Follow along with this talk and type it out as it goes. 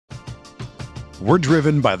We're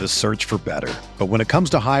driven by the search for better. But when it comes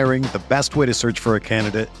to hiring, the best way to search for a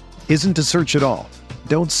candidate isn't to search at all.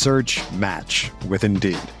 Don't search, match with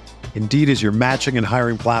Indeed. Indeed is your matching and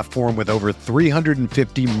hiring platform with over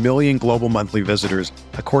 350 million global monthly visitors,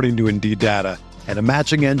 according to Indeed data, and a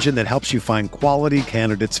matching engine that helps you find quality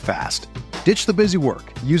candidates fast. Ditch the busy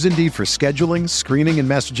work. Use Indeed for scheduling, screening, and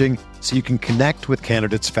messaging so you can connect with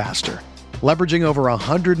candidates faster. Leveraging over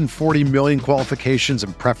 140 million qualifications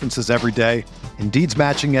and preferences every day, Indeed's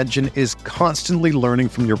matching engine is constantly learning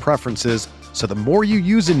from your preferences, so the more you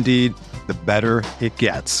use Indeed, the better it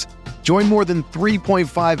gets. Join more than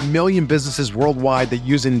 3.5 million businesses worldwide that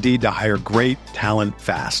use Indeed to hire great talent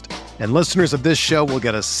fast. And listeners of this show will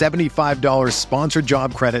get a $75 sponsored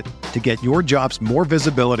job credit to get your jobs more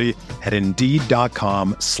visibility at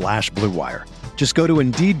Indeed.com/Blue Wire. Just go to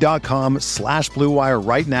Indeed.com/Blue Wire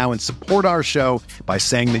right now and support our show by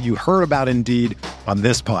saying that you heard about Indeed on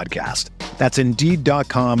this podcast. That's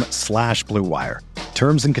Indeed.com/Blue Wire.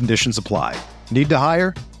 Terms and conditions apply. Need to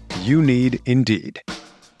hire? You need Indeed.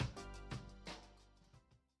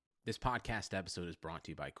 This podcast episode is brought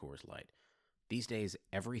to you by Coors Light. These days,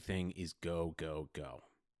 everything is go, go, go.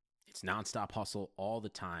 It's nonstop hustle all the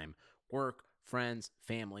time. Work, friends,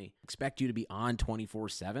 family, expect you to be on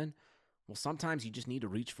 24/7. Well, sometimes you just need to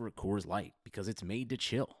reach for a Coors Light because it's made to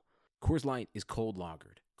chill. Coors Light is cold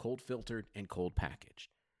lagered, cold filtered, and cold packaged.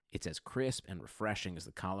 It's as crisp and refreshing as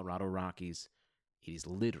the Colorado Rockies. It is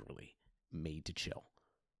literally made to chill.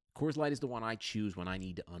 Coors Light is the one I choose when I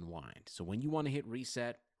need to unwind. So when you want to hit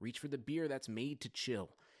reset, reach for the beer that's made to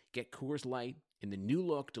chill. Get Coors Light in the new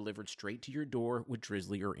look delivered straight to your door with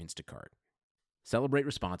Drizzly or Instacart. Celebrate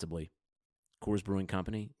responsibly. Coors Brewing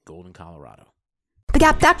Company, Golden, Colorado. The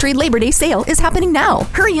Gap Factory Labor Day sale is happening now.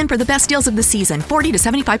 Hurry in for the best deals of the season, 40 to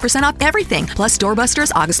 75% off everything. Plus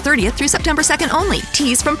doorbusters August 30th through September 2nd only.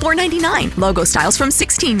 Tees from $4.99, logo styles from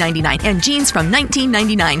 $16.99, and jeans from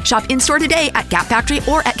 $19.99. Shop in-store today at Gap Factory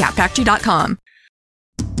or at gapfactory.com.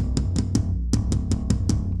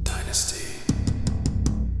 Dynasty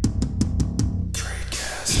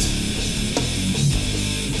Tradecast.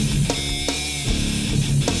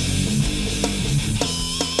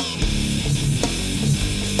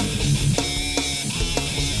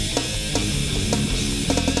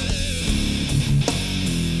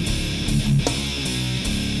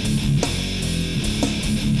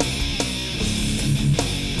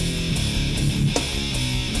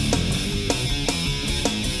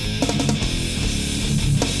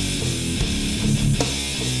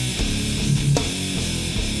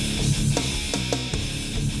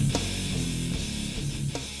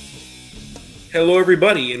 Hello,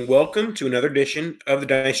 everybody, and welcome to another edition of the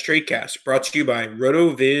Dynasty Tradecast, brought to you by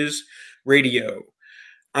RotoViz Radio.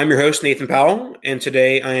 I'm your host, Nathan Powell, and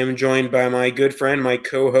today I am joined by my good friend, my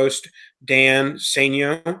co-host, Dan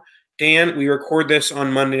Sainio. Dan, we record this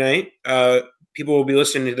on Monday night. People will be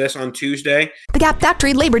listening to this on Tuesday. The Gap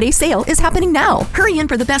Factory Labor Day sale is happening now. Hurry in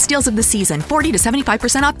for the best deals of the season, 40 to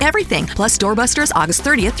 75% off everything. Plus doorbusters August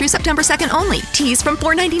 30th through September 2nd only. Tees from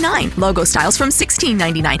 $4.99, logo styles from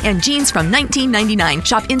 $16.99, and jeans from $19.99.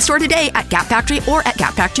 Shop in-store today at Gap Factory or at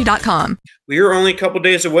gapfactory.com. We are only a couple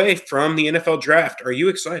days away from the NFL draft. Are you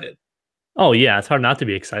excited? Oh yeah, it's hard not to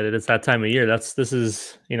be excited. It's that time of year. This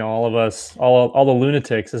is, all of us, all the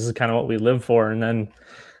lunatics. This is kind of what we live for. And then,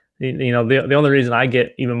 the only reason I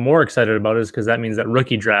get even more excited about it is because that means that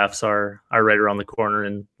rookie drafts are right around the corner.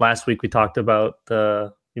 And last week we talked about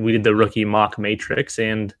we did the rookie mock matrix,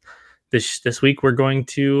 and this week we're going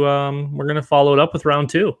to follow it up with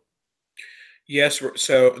round 2. Yes.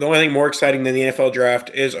 So the only thing more exciting than the NFL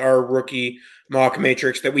draft is our rookie mock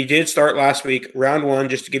matrix that we did start last week. Round 1,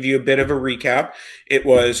 just to give you a bit of a recap, it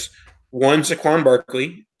was 1 Saquon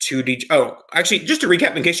Barkley, 2 DJ. Oh, actually, just to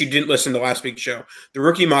recap in case you didn't listen to last week's show, the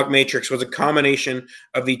rookie mock matrix was a combination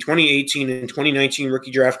of the 2018 and 2019 rookie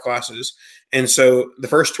draft classes. And so the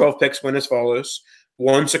first 12 picks went as follows: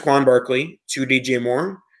 1 Saquon Barkley, 2 DJ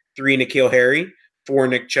Moore, 3 N'Keal Harry, 4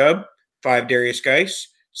 Nick Chubb, 5 Darius Geis,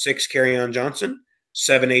 6 Kerryon Johnson,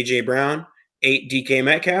 7 AJ Brown, 8 DK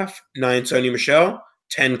Metcalf, 9 Sony Michel,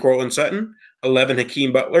 10 Courtland Sutton, 11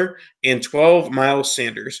 Hakeem Butler, and 12 Miles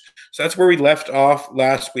Sanders. So that's where we left off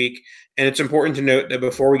last week. And it's important to note that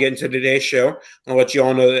before we get into today's show, I'll let you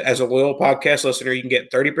all know that as a loyal podcast listener, you can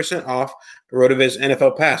get 30% off RotoViz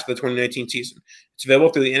NFL Pass for the 2019 season. It's available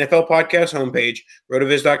through the NFL Podcast homepage,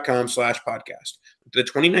 rotoviz.com/podcast. The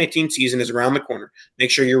 2019 season is around the corner.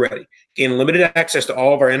 Make sure you're ready. Gain limited access to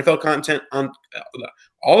all of our NFL content on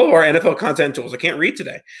all of our NFL content tools. I can't read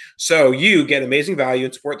today. So you get amazing value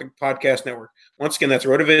and support the podcast network. Once again, that's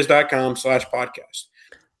rotoviz.com/podcast.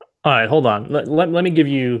 All right, hold on. Let me give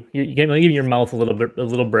you let me give your mouth a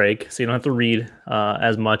little break, so you don't have to read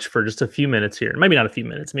as much for just a few minutes here. Maybe not a few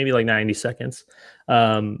minutes, maybe like 90 seconds.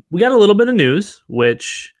 We got a little bit of news,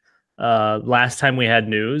 which last time we had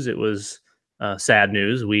news, it was sad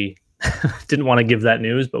news. We didn't want to give that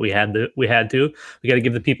news, but we had to. We got to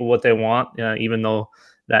give the people what they want, even though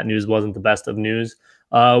that news wasn't the best of news.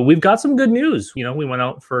 We've got some good news. We went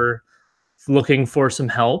out for looking for some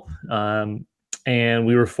help. And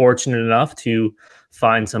we were fortunate enough to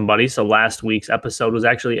find somebody. So last week's episode was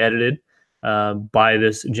actually edited by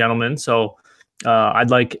this gentleman. So I'd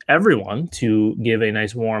like everyone to give a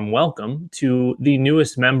nice warm welcome to the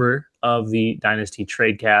newest member of the Dynasty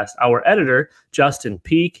Tradecast, our editor, Justin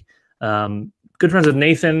Peak. Good friends with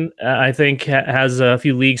Nathan, I think, has a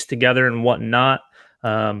few leagues together and whatnot.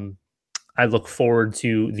 I look forward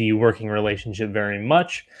to the working relationship very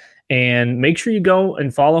much. And make sure you go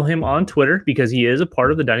and follow him on Twitter because he is a part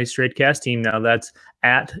of the Dynasty Tradecast team now. That's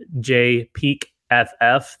at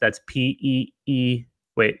JPeekFF. That's two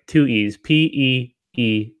E's, PEEKFF.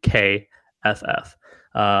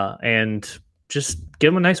 And just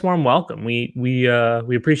give him a nice warm welcome. We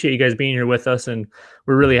appreciate you guys being here with us, and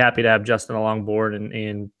we're really happy to have Justin along board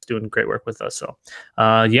and doing great work with us. So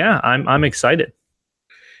I'm excited.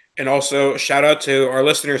 And also shout out to our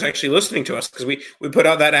listeners actually listening to us because we put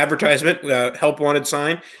out that advertisement, help wanted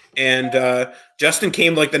sign. And Justin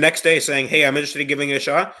came like the next day saying, hey, I'm interested in giving it a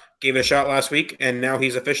shot. Gave it a shot last week. And now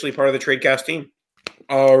he's officially part of the Tradecast team.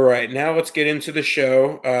 All right. Now let's get into the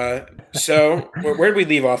show. So where did we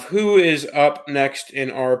leave off? Who is up next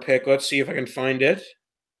in our pick? Let's see if I can find it.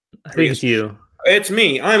 I think it's you. It's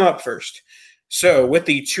me. I'm up first. So with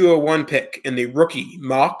the 201 pick in the rookie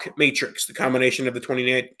mock matrix, the combination of the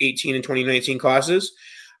 2018 and 2019 classes,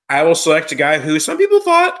 I will select a guy who some people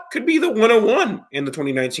thought could be the 101 in the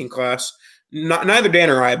 2019 class. Neither Dan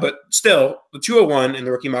or I, but still the 201 in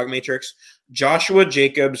the rookie mock matrix, Joshua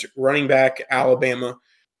Jacobs, running back, Alabama.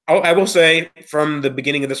 I will say from the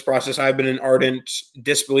beginning of this process, I've been an ardent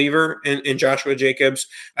disbeliever in Joshua Jacobs.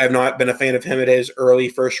 I have not been a fan of him at his early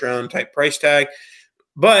first round type price tag,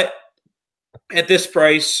 but at this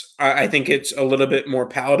price, I think it's a little bit more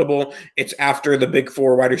palatable. It's after the big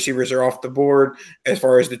four wide receivers are off the board as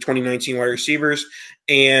far as the 2019 wide receivers.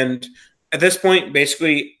 And at this point,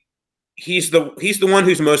 basically, he's the one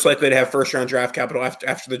who's most likely to have first round draft capital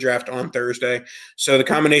after the draft on Thursday. So the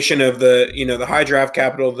combination of the high draft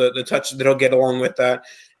capital, the touches that he'll get along with that,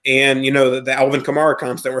 and the Alvin Kamara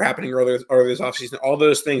comps that were happening earlier this offseason, all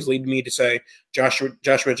those things lead me to say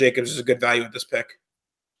Joshua Jacobs is a good value at this pick.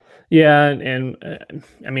 Yeah, and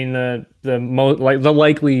I mean the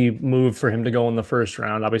likely move for him to go in the first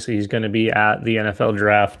round. Obviously, he's going to be at the NFL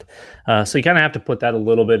draft, so you kind of have to put that a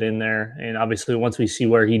little bit in there. And obviously, once we see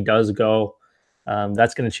where he does go,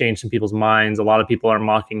 that's going to change some people's minds. A lot of people are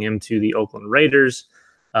mocking him to the Oakland Raiders.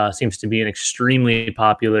 Seems to be an extremely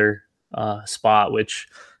popular spot, which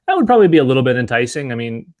that would probably be a little bit enticing. I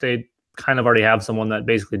mean, they kind of already have someone that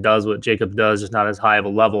basically does what Jacob does, just not as high of a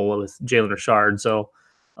level with Jalen Richard. So.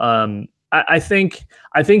 I think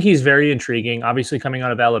he's very intriguing. Obviously, coming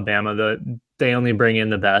out of Alabama, they only bring in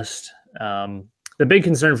the best. The big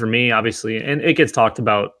concern for me, obviously, and it gets talked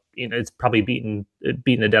about, it's probably beating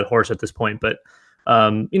a dead horse at this point, but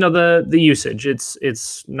the usage,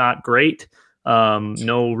 it's not great.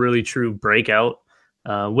 No really true breakout.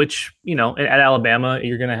 Which at Alabama,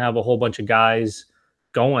 you're going to have a whole bunch of guys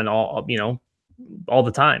going all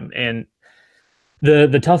the time, and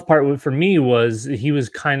The tough part for me was he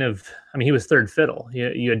was he was third fiddle.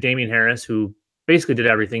 You had Damian Harris, who basically did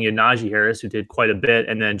everything. You had Najee Harris, who did quite a bit.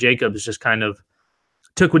 And then Jacobs just kind of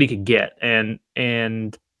took what he could get. And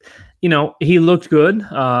he looked good.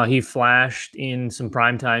 He flashed in some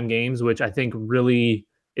primetime games, which I think really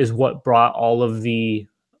is what brought all of the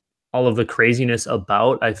craziness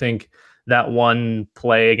about. I think that one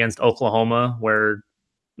play against Oklahoma where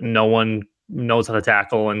no one knows how to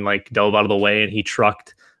tackle and dove out of the way, and he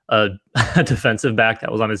trucked a defensive back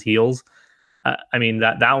that was on his heels. I mean,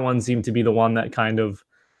 that one seemed to be the one that kind of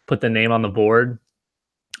put the name on the board.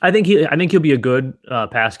 I think he'll be a good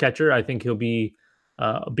pass catcher. I think he'll be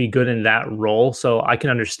good in that role. So I can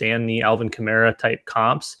understand the Alvin Kamara type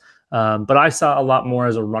comps, but I saw a lot more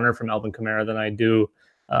as a runner from Alvin Kamara than I do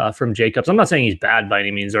from Jacobs. I'm not saying he's bad by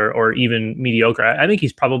any means or even mediocre. I think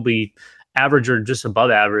he's probably average or just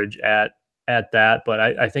above average at that, but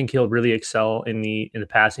I think he'll really excel in the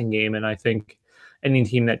passing game, and I think any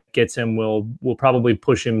team that gets him will probably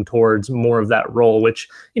push him towards more of that role, which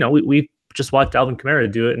we just watched Alvin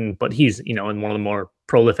Kamara do it, but he's in one of the more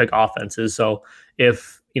prolific offenses. So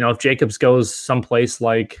if Jacobs goes someplace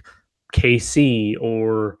like KC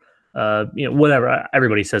or whatever.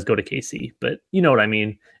 Everybody says go to KC, but you know what I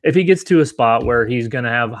mean. If he gets to a spot where he's going to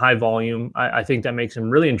have high volume, I think that makes him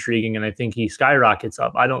really intriguing, and I think he skyrockets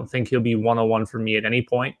up. I don't think he'll be 101 for me at any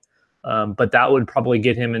point, but that would probably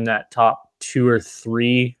get him in that top 2 or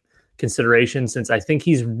 3 consideration, since I think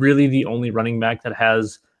he's really the only running back that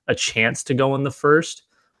has a chance to go in the first.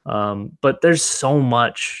 But there's so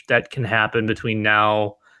much that can happen between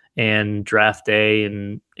now and draft day,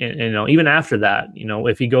 and even after that,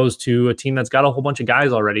 if he goes to a team that's got a whole bunch of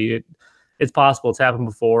guys already, it's possible. It's happened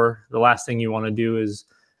before. The last thing you want to do is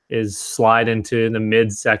slide into the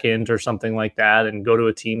mid-second or something like that and go to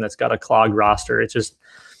a team that's got a clogged roster.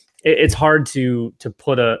 It's hard to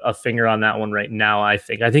put a finger on that one right now. I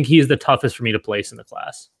think he is the toughest for me to place in the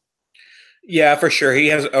class. Yeah, for sure. He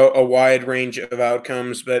has a wide range of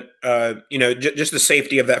outcomes, but just the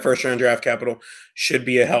safety of that first round draft capital should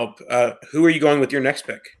be a help. Who are you going with your next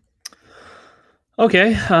pick?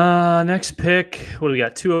 Okay, next pick. What do we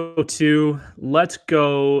got? 202. Let's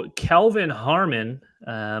go Kelvin Harmon,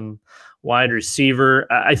 wide receiver.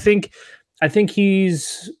 I think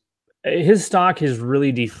his stock has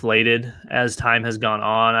really deflated as time has gone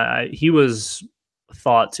on. He was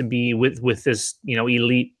thought to be with this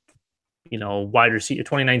elite wide receiver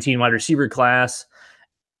 2019 wide receiver class,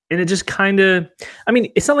 and it just kind of,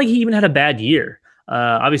 it's not like he even had a bad year.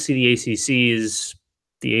 Obviously the ACC is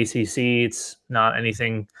the ACC. It's not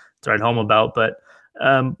anything to write home about, but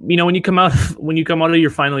when you come out of your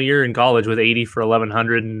final year in college with 80 for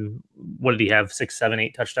 1,100, and what did he have? 6, 7,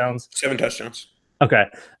 8 touchdowns? 7 touchdowns. Okay.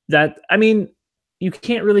 You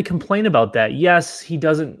can't really complain about that. Yes, he's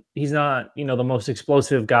not, the most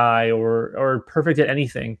explosive guy or perfect at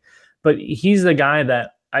anything, but he's the guy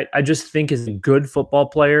that I just think is a good football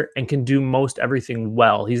player and can do most everything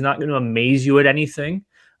well. He's not going to amaze you at anything,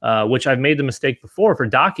 which I've made the mistake before for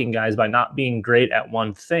docking guys by not being great at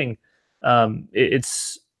one thing.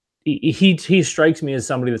 He strikes me as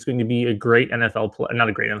somebody that's going to be a great NFL player, not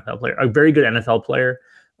a great NFL player, a very good NFL player.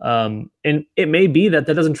 And it may be that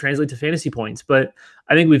doesn't translate to fantasy points, but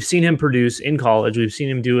I think we've seen him produce in college. We've seen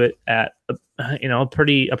him do it at a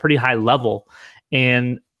pretty high level,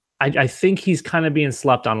 and I think he's kind of being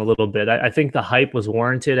slept on a little bit. I think the hype was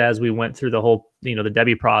warranted as we went through the whole, the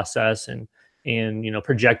Debbie process and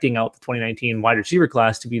projecting out the 2019 wide receiver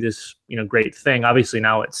class to be this, great thing. Obviously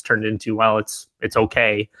now it's turned into, well, it's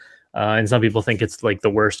okay. And some people think it's like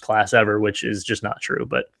the worst class ever, which is just not true.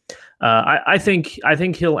 But I think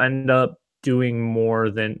he'll end up doing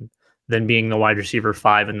more than being the wide receiver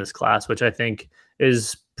 5 in this class, which I think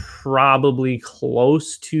is probably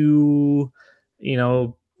close to,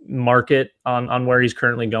 market on where he's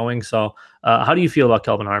currently going. So how do you feel about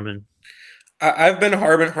Kelvin Harmon? I've been a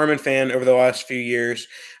Harmon fan over the last few years.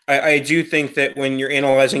 I do think that when you're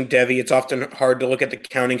analyzing Devy, it's often hard to look at the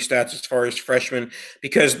counting stats as far as freshmen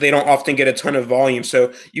because they don't often get a ton of volume.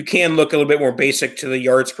 So you can look a little bit more basic to the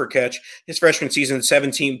yards per catch. His freshman season,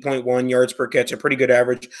 17.1 yards per catch, a pretty good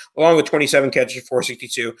average, along with 27 catches,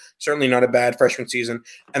 462. Certainly not a bad freshman season.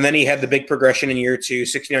 And then he had the big progression in year 2,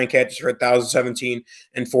 69 catches for 1,017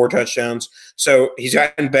 and 4 touchdowns. So he's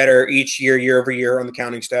gotten better each year over year on the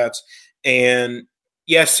counting stats. And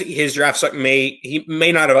yes, his draft stock may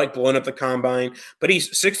not have blown up the combine, but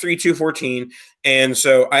he's 6'3", 214. And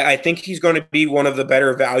so I think he's going to be one of the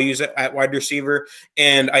better values at wide receiver.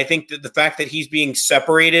 And I think that the fact that he's being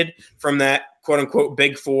separated from that quote unquote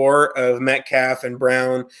big 4 of Metcalf and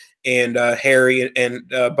Brown and Harry and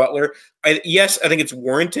Butler, I think it's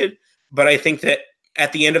warranted. But I think that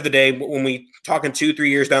at the end of the day, when we talking 2-3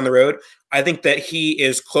 years down the road, I think that he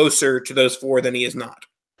is closer to those 4 than he is not.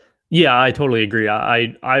 Yeah, I totally agree.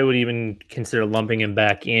 I would even consider lumping him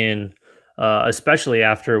back in, especially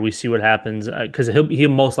after we see what happens, because he'll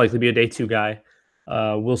most likely be a day 2 guy.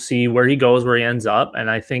 We'll see where he goes, where he ends up, and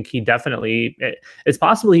I think he definitely. It's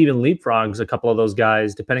possible he even leapfrogs a couple of those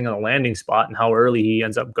guys, depending on the landing spot and how early he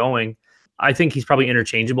ends up going. I think he's probably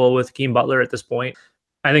interchangeable with Hakeem Butler at this point.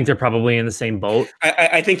 I think they're probably in the same boat.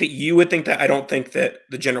 I think that you would think that. I don't think that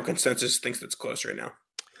the general consensus thinks that's close right now.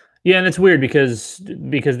 Yeah, and it's weird because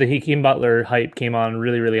the Hakeem Butler hype came on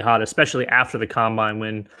really, really hot, especially after the combine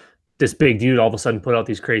when this big dude all of a sudden put out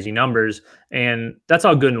these crazy numbers, and that's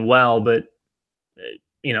all good and well. But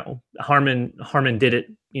Harmon did it,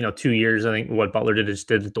 2 years. I think what Butler did it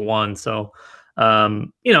to 1. So,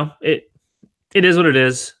 it is what it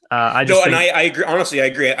is. I agree. Honestly, I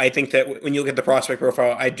agree. I think that when you look at the prospect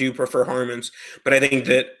profile, I do prefer Harmon's, but I think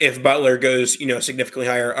that if Butler goes, significantly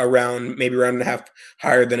higher, maybe around and a half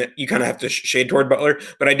higher than it, you kind of have to shade toward Butler.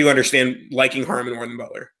 But I do understand liking Harmon more than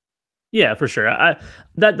Butler. Yeah, for sure.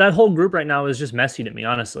 That whole group right now is just messy to me,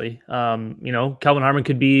 honestly. Kelvin Harmon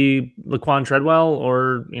could be Laquan Treadwell,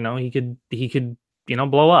 or he could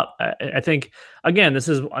blow up. I think again, this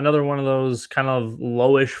is another one of those kind of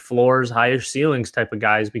lowish floors, highish ceilings type of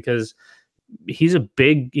guys, because he's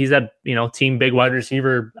that team big wide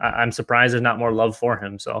receiver. I'm surprised there's not more love for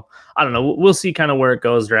him. So I don't know. We'll see kind of where it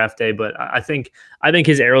goes draft day, but I think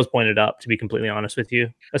his arrow's pointed up, to be completely honest with you,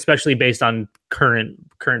 especially based on current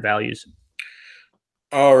values.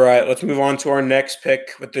 All right, let's move on to our next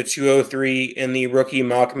pick with the 203 in the rookie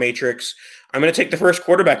mock matrix. I'm going to take the first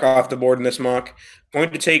quarterback off the board in this mock. I'm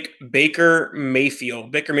going to take Baker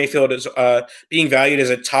Mayfield. Baker Mayfield is being valued as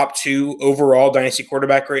a top 2 overall dynasty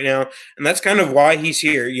quarterback right now, and that's kind of why he's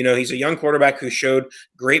here. He's a young quarterback who showed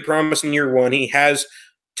great promise in year 1. He has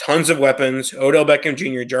tons of weapons: Odell Beckham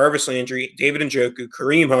Jr., Jarvis Landry, David Njoku,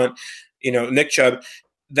 Kareem Hunt, Nick Chubb.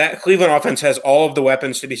 That Cleveland offense has all of the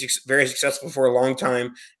weapons to be very successful for a long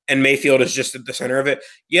time, and Mayfield is just at the center of it.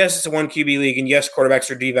 Yes, it's a 1 QB league, and yes, quarterbacks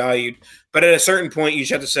are devalued. But at a certain point, you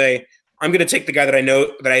just have to say, I'm going to take the guy that I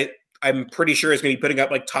know that I'm pretty sure is going to be putting up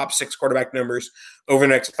like top 6 quarterback numbers over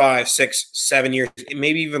the next 5, 6, 7 years,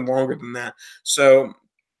 maybe even longer than that. So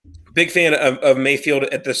big fan of Mayfield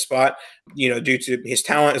at this spot, due to his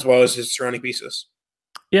talent as well as his surrounding pieces.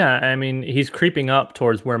 Yeah, I mean, he's creeping up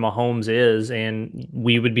towards where Mahomes is, and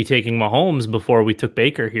we would be taking Mahomes before we took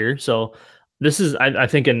Baker here. So this is, I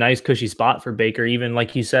think, a nice cushy spot for Baker. Even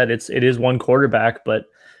like you said, it is one quarterback, but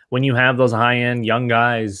when you have those high-end young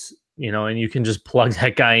guys, and you can just plug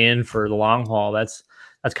that guy in for the long haul, that's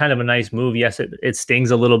kind of a nice move. Yes, it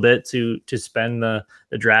stings a little bit to spend the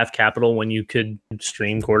draft capital when you could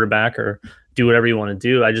stream quarterback or do whatever you want to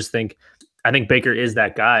do. I think Baker is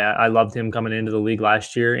that guy. I loved him coming into the league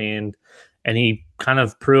last year, and he kind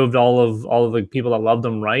of proved all of the people that loved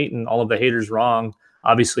him right and all of the haters wrong.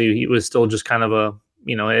 Obviously, he was still just kind of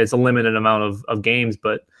it's a limited amount of games,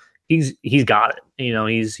 but he's got it.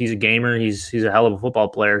 He's a gamer. He's a hell of a football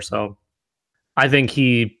player. So I think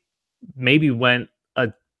he maybe went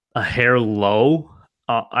a hair low.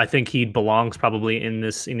 I think he belongs probably in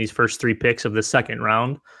these first 3 picks of the second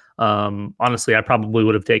round. Honestly, I probably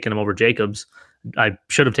would have taken him over Jacobs. I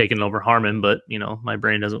should have taken him over Harmon, but my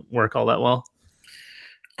brain doesn't work all that well.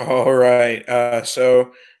 All right.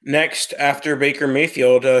 So next, after Baker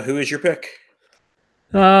Mayfield, who is your pick?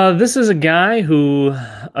 This is a guy who,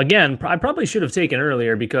 again, I probably should have taken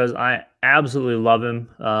earlier because I absolutely love him.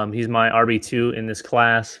 He's my RB2 in this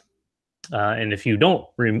class. And if you don't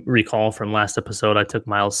recall from last episode, I took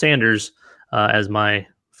Miles Sanders as my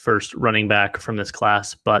first running back from this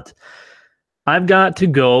class, but I've got to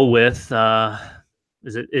go with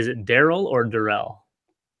is it Darrell or Darrell?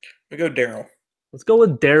 We go Darrell. Let's go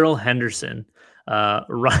with Darrell Henderson,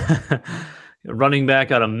 running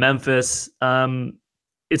back out of Memphis.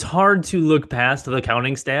 It's hard to look past the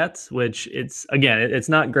counting stats, which it's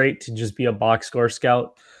not great to just be a box score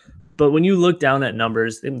scout, but when you look down at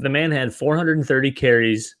numbers, the man had 430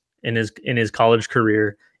 carries in his college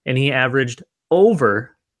career, and he averaged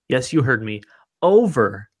over, yes, you heard me,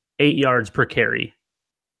 over 8 yards per carry.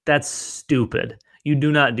 That's stupid. You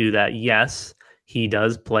do not do that. Yes, he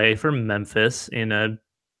does play for Memphis in a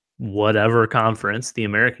whatever conference, the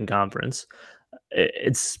American Conference.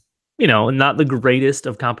 It's, not the greatest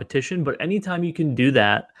of competition, but anytime you can do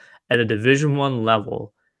that at a Division I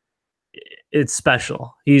level, it's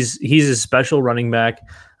special. He's a special running back.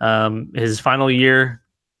 His final year,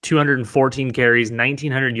 214 carries,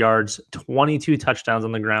 1,900 yards, 22 touchdowns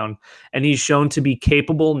on the ground. And he's shown to be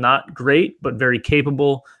capable, not great, but very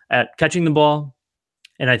capable at catching the ball.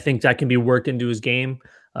 And I think that can be worked into his game.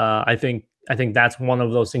 I think that's one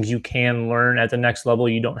of those things you can learn at the next level.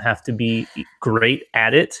 You don't have to be great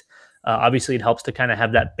at it. Obviously, it helps to kind of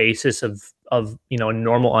have that basis of a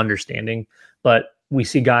normal understanding. But we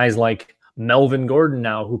see guys like Melvin Gordon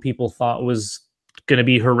now, who people thought was going to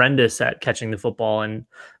be horrendous at catching the football, and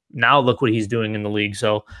now look what he's doing in the league.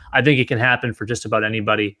 So I think it can happen for just about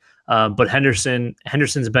anybody. But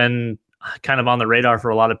Henderson's been kind of on the radar for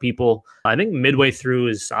a lot of people. I think midway through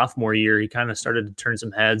his sophomore year, he kind of started to turn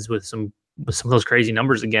some heads with some of those crazy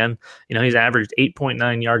numbers again. He's averaged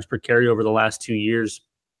 8.9 yards per carry over the last 2 years.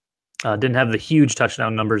 Didn't have the huge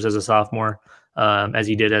touchdown numbers as a sophomore as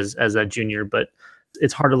he did as a junior, but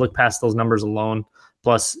it's hard to look past those numbers alone.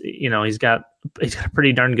 Plus, he's got a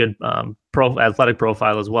pretty darn good athletic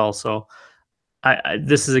profile as well. So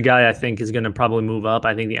this is a guy I think is going to probably move up.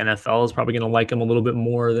 I think the NFL is probably going to like him a little bit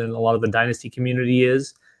more than a lot of the dynasty community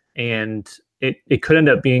is. And it could end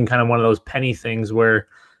up being kind of one of those penny things where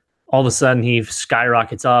all of a sudden he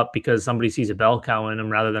skyrockets up because somebody sees a bell cow in him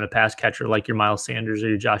rather than a pass catcher like your Miles Sanders or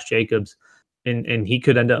your Josh Jacobs. And he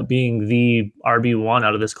could end up being the RB1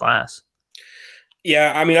 out of this class.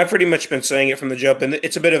 Yeah, I mean, I've pretty much been saying it from the jump, and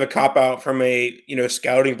it's a bit of a cop-out from a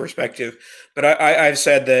scouting perspective. But I've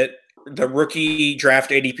said that the rookie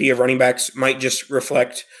draft ADP of running backs might just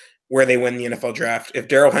reflect where they win the NFL draft. If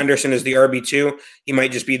Darrell Henderson is the RB2, he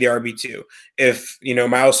might just be the RB2. If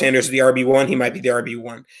Miles Sanders is the RB1, he might be the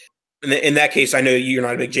RB1. In that case, I know you're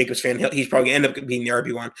not a big Jacobs fan. He's probably going to end up being the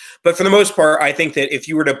RB1. But for the most part, I think that if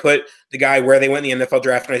you were to put the guy where they went in the NFL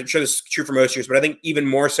draft, and I'm sure this is true for most years, but I think even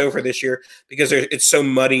more so for this year because it's so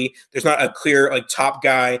muddy. There's not a clear top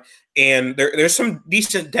guy, and there's some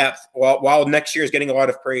decent depth while next year is getting a lot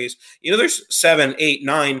of praise. There's 7, 8,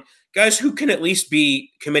 9 guys who can at least be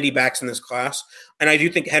committee backs in this class. And I do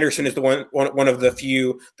think Henderson is the one of the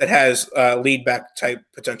few that has lead back type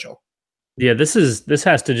potential. Yeah, this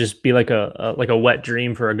has to just be like a wet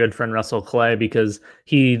dream for a good friend Russell Clay, because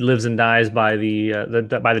he lives and dies by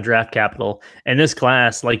the draft capital. And this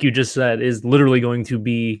class, like you just said, is literally going to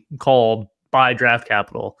be called by draft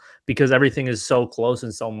capital because everything is so close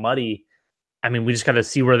and so muddy. I mean, we just got to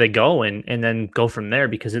see where they go and then go from there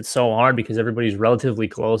because it's so hard because everybody's relatively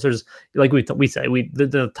close. There's, like we say,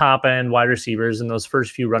 the top end wide receivers and those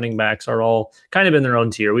first few running backs are all kind of in their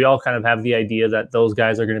own tier. We all kind of have the idea that those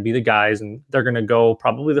guys are going to be the guys and they're going to go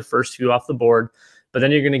probably the first few off the board, but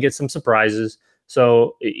then you're going to get some surprises.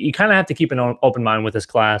 So you kind of have to keep an open mind with this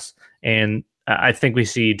class. And I think we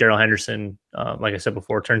see Darrell Henderson, like I said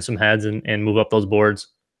before, turn some heads and move up those boards.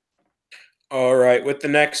 All right, with the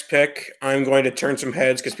next pick, I'm going to turn some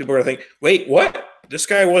heads because people are going to think, wait, what? This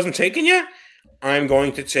guy wasn't taken yet? I'm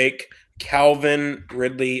going to take Calvin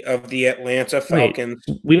Ridley of the Atlanta Falcons.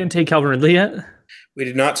 Wait, we didn't take Calvin Ridley yet? We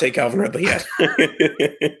did not take Calvin Ridley yet.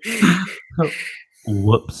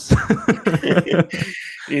 Whoops.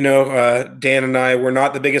 Dan and I were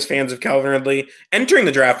not the biggest fans of Calvin Ridley. Entering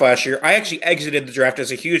the draft last year, I actually exited the draft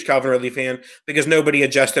as a huge Calvin Ridley fan because nobody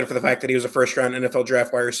adjusted for the fact that he was a first-round NFL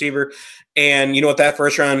draft wide receiver. And you know what that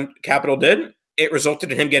first-round capital did? It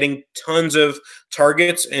resulted in him getting tons of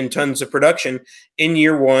targets and tons of production in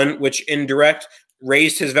year one, which in direct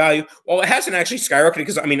raised his value. Well, it hasn't actually skyrocketed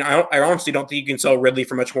because, I honestly don't think you can sell Ridley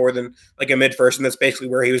for much more than like a mid-first, and that's basically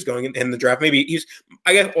where he was going in the draft. Maybe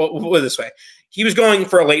we'll put it this way. He was going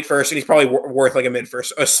for a late first, and he's probably worth like a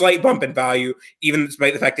mid-first, a slight bump in value, even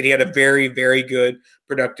despite the fact that he had a very, very good,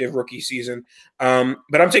 productive rookie season.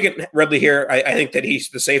 But I'm taking Ridley here. I think that he's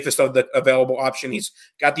the safest of the available option. He's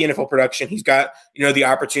got the NFL production. He's got, the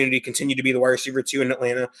opportunity to continue to be the wide receiver 2 in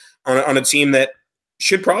Atlanta on a team that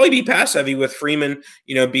should probably be pass heavy with Freeman,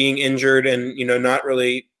 being injured and, not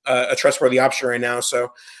really a trustworthy option right now.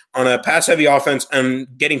 So on a pass heavy offense and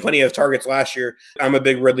getting plenty of targets last year, I'm a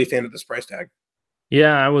big Ridley fan at this price tag.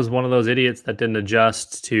 Yeah, I was one of those idiots that didn't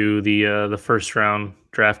adjust to the first round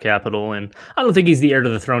draft capital. And I don't think he's the heir to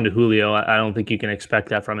the throne to Julio. I don't think you can expect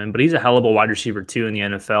that from him, but he's a hell of a wide receiver too in the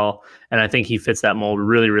NFL. And I think he fits that mold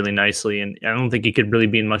really, really nicely. And I don't think he could really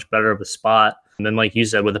be in much better of a spot. And then, like you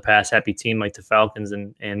said, with a pass-happy team like the Falcons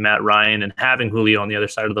and Matt Ryan, and having Julio on the other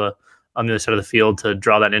side of the field to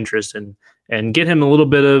draw that interest and get him a little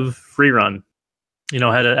bit of free run.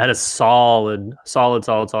 Had a solid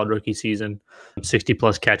rookie season, 60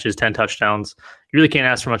 plus catches, 10 touchdowns. You really can't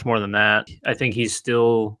ask for much more than that. I think he's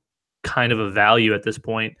still kind of a value at this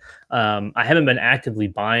point. I haven't been actively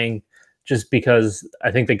buying just because I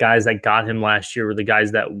think the guys that got him last year were the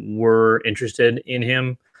guys that were interested in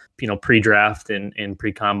him, pre-draft and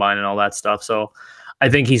pre-combine and all that stuff. So I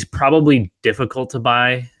think he's probably difficult to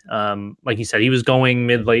buy. Like you said, he was going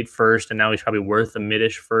mid-late first, and now he's probably worth a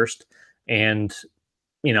mid-ish first. And,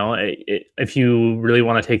 if you really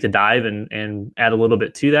want to take the dive and add a little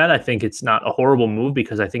bit to that, I think it's not a horrible move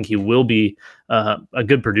because I think he will be a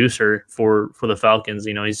good producer for the Falcons.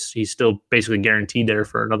 He's still basically guaranteed there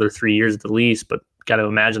for another 3 years at the least, but got to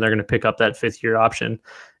imagine they're going to pick up that 5th year option.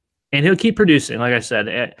 And he'll keep producing. Like I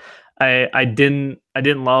said, I didn't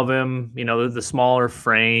love him, the smaller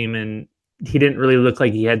frame, and he didn't really look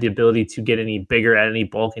like he had the ability to get any bigger, add any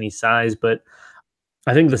bulk, any size. But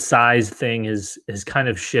I think the size thing has kind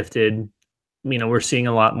of shifted. We're seeing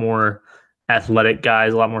a lot more athletic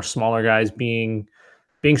guys, a lot more smaller guys being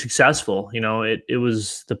successful. It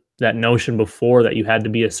was that notion before that you had to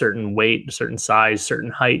be a certain weight, a certain size,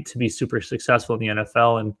 certain height to be super successful in the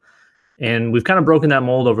NFL. And we've kind of broken that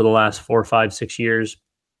mold over the last 4, 5, 6 years.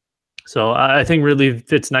 So I think really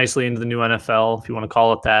fits nicely into the new NFL, if you want to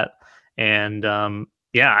call it that. And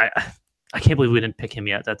I can't believe we didn't pick him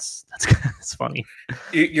yet. That's It's funny.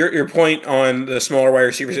 Your point on the smaller wide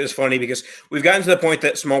receivers is funny because we've gotten to the point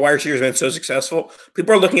that small wide receivers have been so successful.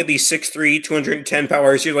 People are looking at these 6'3", 210-pound wide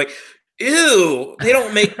receivers like, ew, they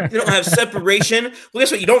don't have separation. Well,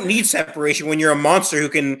 guess what? You don't need separation when you're a monster who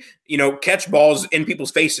can, catch balls in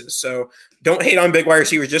people's faces. So don't hate on big wide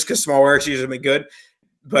receivers just because small wide receivers have been good.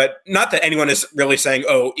 But not that anyone is really saying,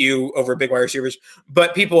 oh, you over big wide receivers.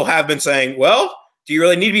 But people have been saying, well, do you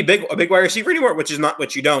really need to be a big wide receiver anymore? Which is not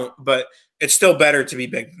what you don't, but it's still better to be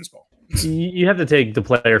big than small. You have to take the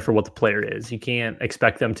player for what the player is. You can't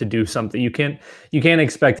expect them to do something. You can't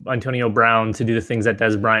expect Antonio Brown to do the things that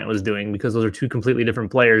Des Bryant was doing because those are two completely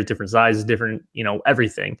different players, different sizes, different,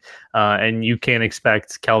 everything. And you can't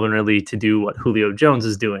expect Calvin Ridley to do what Julio Jones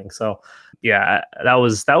is doing. So yeah, that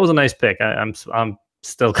was a nice pick. I'm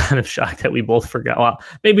still kind of shocked that we both forgot. Well,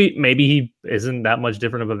 maybe he isn't that much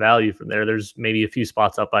different of a value from there. There's maybe a few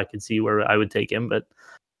spots up I could see where I would take him, but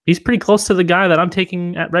he's pretty close to the guy that I'm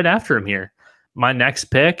taking right after him here. My next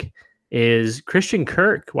pick is Christian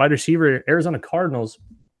Kirk, wide receiver, Arizona Cardinals.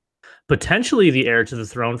 Potentially the heir to the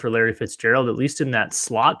throne for Larry Fitzgerald, at least in that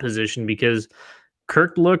slot position, because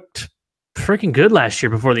Kirk looked freaking good last year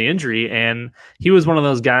before the injury, and he was one of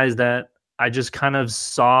those guys that I just kind of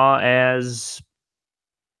saw as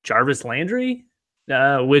Jarvis Landry,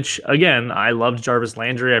 which, again, I loved Jarvis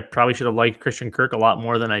Landry. I probably should have liked Christian Kirk a lot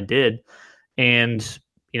more than I did. And,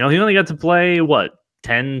 he only got to play,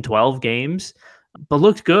 10, 12 games, but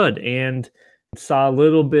looked good and saw a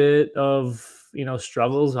little bit of,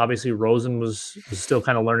 struggles. Obviously, Rosen was still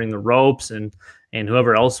kind of learning the ropes and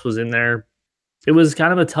whoever else was in there. It was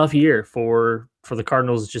kind of a tough year for the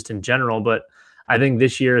Cardinals just in general. But I think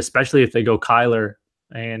this year, especially if they go Kyler,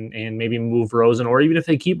 and maybe move Rosen, or even if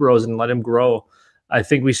they keep Rosen and let him grow, I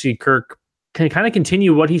think we see Kirk can kind of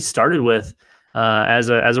continue what he started with as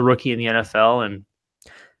a rookie in the NFL. And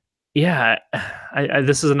yeah,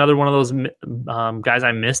 this is another one of those guys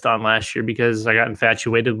I missed on last year because I got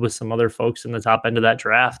infatuated with some other folks in the top end of that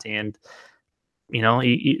draft, and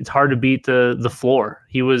it's hard to beat the floor.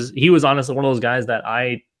 He was honestly one of those guys that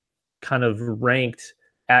I kind of ranked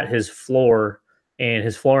at his floor. And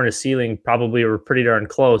his floor and his ceiling probably were pretty darn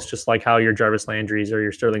close, just like how your Jarvis Landrys or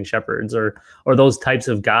your Sterling Shepherds or those types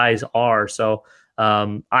of guys are. So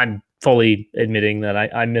I'm fully admitting that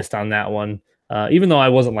I missed on that one, even though I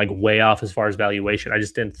wasn't like way off as far as valuation. I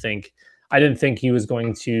just didn't think he was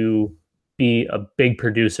going to be a big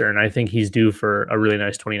producer, and I think he's due for a really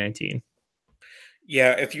nice 2019.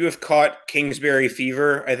 Yeah, if you have caught Kingsbury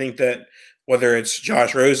fever, I think that whether it's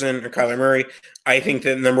Josh Rosen or Kyler Murray, I think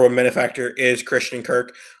that the number one benefactor is Christian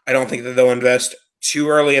Kirk. I don't think that they'll invest too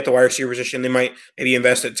early at the wide receiver position. They might maybe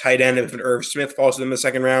invest at tight end if an Irv Smith falls to them in the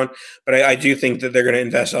second round. But I do think that they're going to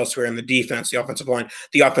invest elsewhere in the defense, the offensive line.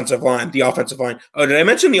 Oh, did I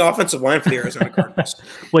mention the offensive line for the Arizona Cardinals?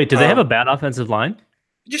 Wait, do they have a bad offensive line?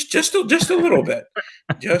 Just a little bit.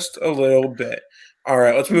 Just a little bit. All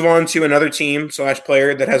right, let's move on to another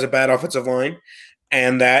team/player that has a bad offensive line.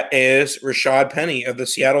 And that is Rashad Penny of the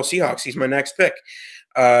Seattle Seahawks. He's my next pick.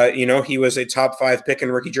 He was a top 5 pick in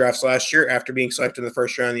rookie drafts last year after being selected in the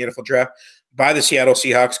first round of the NFL draft by the Seattle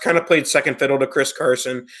Seahawks. Kind of played second fiddle to Chris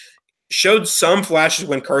Carson. Showed some flashes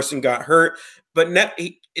when Carson got hurt, but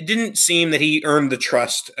it didn't seem that he earned the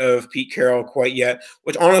trust of Pete Carroll quite yet,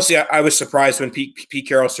 which honestly I was surprised when Pete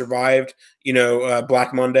Carroll survived,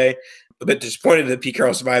 Black Monday. A bit disappointed that Pete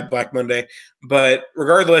Carroll survived Black Monday. But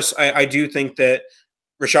regardless, I do think that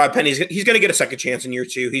Rashad Penny, he's going to get a second chance in year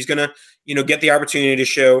 2. He's going to, get the opportunity to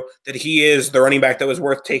show that he is the running back that was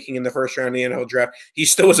worth taking in the first round of the NFL draft. He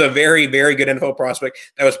still was a very, very good NFL prospect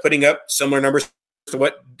that was putting up similar numbers to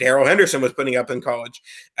what Darrell Henderson was putting up in college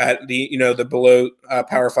at the below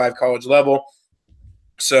Power 5 college level.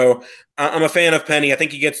 So I'm a fan of Penny. I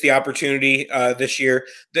think he gets the opportunity this year.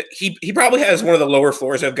 He probably has one of the lower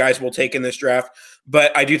floors of guys we'll take in this draft,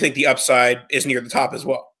 but I do think the upside is near the top as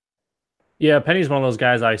well. Yeah, Penny's one of those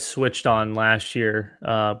guys I switched on last year,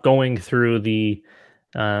 going through the,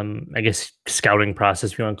 scouting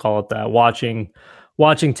process, if you want to call it that,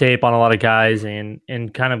 watching tape on a lot of guys and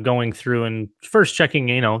kind of going through and first checking,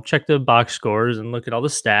 check the box scores and look at all the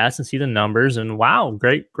stats and see the numbers and wow,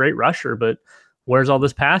 great rusher, but where's all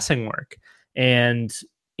this passing work? And,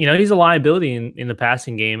 he's a liability in the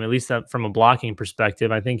passing game, at least from a blocking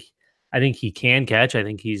perspective. I think he can catch. I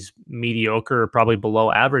think he's mediocre or probably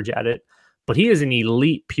below average at it. But he is an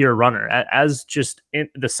elite pure runner, as just in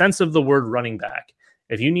the sense of the word running back.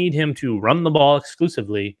 If you need him to run the ball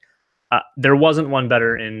exclusively, there wasn't one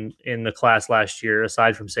better in the class last year,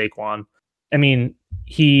 aside from Saquon. I mean,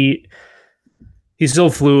 he he's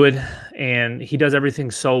so fluid and he does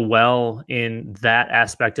everything so well in that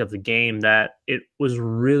aspect of the game that it was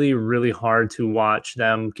really, really hard to watch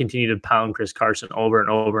them continue to pound Chris Carson over and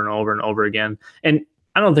over and over and over again. And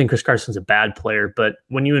I don't think Chris Carson's a bad player, but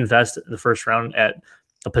when you invest in the first round at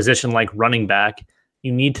a position like running back,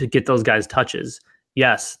 you need to get those guys touches.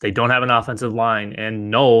 Yes, they don't have an offensive line,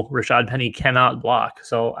 and no, Rashad Penny cannot block.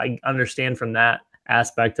 So I understand from that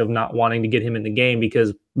aspect of not wanting to get him in the game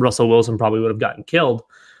because Russell Wilson probably would have gotten killed.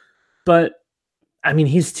 But I mean,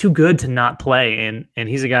 he's too good to not play, and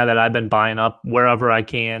he's a guy that I've been buying up wherever I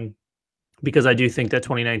can because I do think that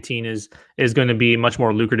 2019 is going to be much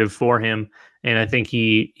more lucrative for him, and I think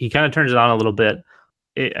he kind of turns it on a little bit.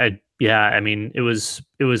 I mean, it was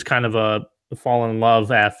kind of a fall in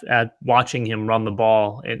love at watching him run the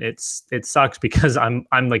ball, and it sucks because I'm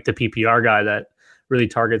like the PPR guy that really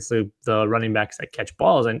targets the running backs that catch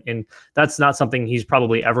balls, and that's not something he's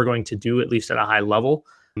probably ever going to do, at least at a high level.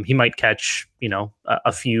 He might catch,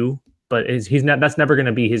 a few, but that's never going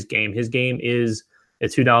to be his game. His game is a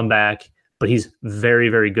 2-down back, but he's very,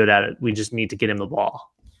 very good at it. We just need to get him the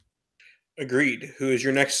ball. Agreed. Who is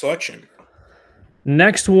your next selection?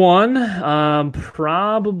 Next one,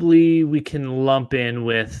 probably we can lump in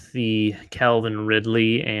with the Calvin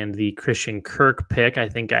Ridley and the Christian Kirk pick. I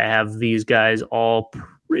think I have these guys all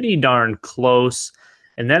pretty darn close,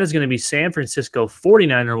 and that is going to be San Francisco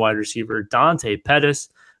 49er wide receiver Dante Pettis,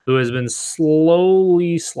 who has been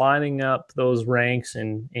slowly sliding up those ranks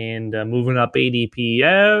and moving up ADP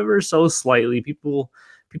ever so slightly. People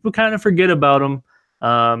kind of forget about him.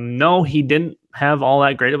 No, he didn't have all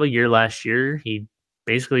that great of a year last year. He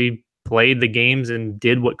basically played the games and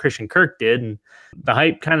did what Christian Kirk did, and the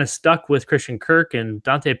hype kind of stuck with Christian Kirk, and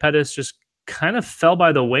Dante Pettis just kind of fell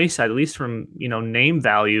by the wayside, at least from name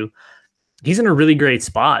value. He's in a really great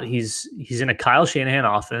spot. He's in a Kyle Shanahan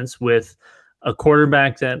offense with a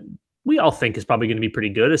quarterback that we all think is probably going to be pretty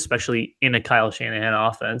good, especially in a Kyle Shanahan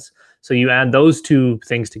offense. So you add those two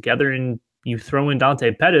things together and you throw in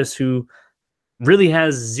Dante Pettis, who really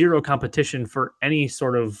has zero competition for any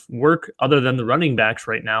sort of work other than the running backs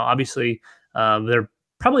right now. Obviously, they're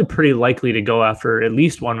probably pretty likely to go after at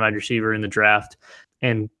least one wide receiver in the draft.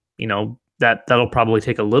 And, that'll probably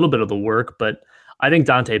take a little bit of the work, but I think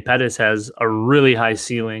Dante Pettis has a really high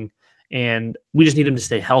ceiling and we just need him to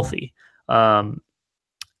stay healthy.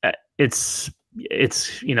 It's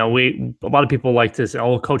a lot of people like to say,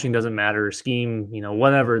 oh, coaching doesn't matter, scheme,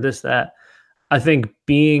 whatever, this, that. I think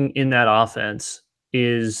being in that offense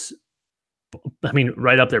is,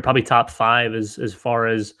 right up there, probably top 5 as far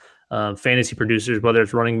as fantasy producers, whether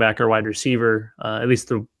it's running back or wide receiver, at least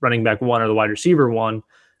the running back 1 or the wide receiver 1,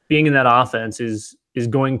 being in that offense is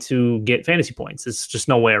going to get fantasy points. It's just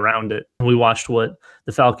no way around it. We watched what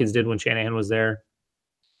the Falcons did when Shanahan was there.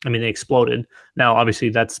 They exploded. Now, obviously,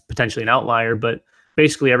 that's potentially an outlier, but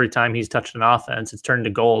basically every time he's touched an offense, it's turned to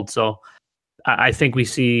gold. So I think we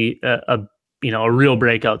see a real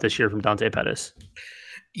breakout this year from Dante Pettis.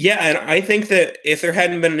 Yeah, and I think that if there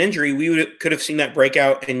hadn't been an injury, we could have seen that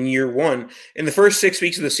breakout in year 1. In the first 6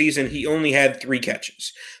 weeks of the season, he only had 3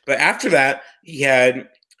 catches. But after that, he had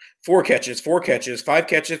 4 catches, 5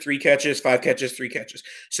 catches, 3 catches, 5 catches, 3 catches.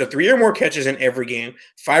 So 3 or more catches in every game,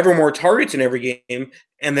 5 or more targets in every game,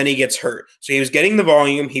 and then he gets hurt. So he was getting the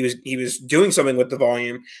volume. He was doing something with the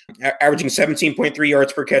volume, averaging 17.3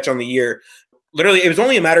 yards per catch on the year. Literally, it was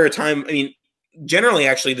only a matter of time. Generally,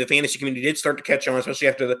 actually, the fantasy community did start to catch on, especially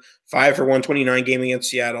after the 5-for-129 game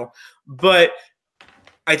against Seattle. But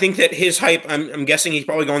I think that his hype, I'm guessing he's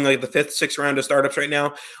probably going like the 5th, 6th round of startups right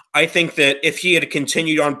now. I think that if he had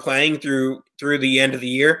continued on playing through the end of the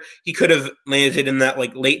year, he could have landed in that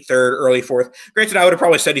like late 3rd, early 4th. Granted, I would have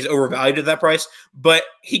probably said he's overvalued at that price, but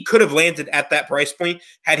he could have landed at that price point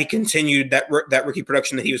had he continued that rookie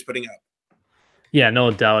production that he was putting up. Yeah,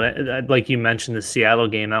 no doubt. Like you mentioned, the Seattle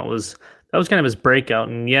game, that was kind of his breakout.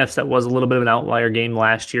 And yes, that was a little bit of an outlier game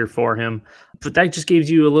last year for him, but that just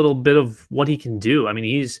gives you a little bit of what he can do.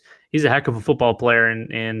 He's a heck of a football player.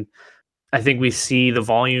 And I think we see the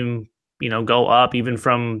volume, go up even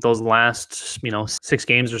from those last, 6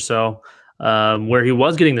 games or so, where he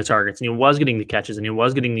was getting the targets and he was getting the catches and he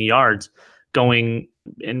was getting the yards going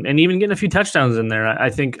and even getting a few touchdowns in there. I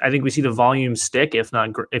think we see the volume stick, if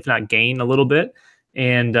not gain a little bit.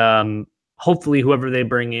 And, hopefully whoever they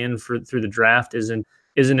bring in through the draft isn't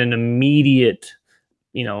an immediate,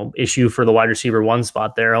 issue for the wide receiver 1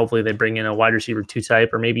 spot there. Hopefully they bring in a wide receiver 2 type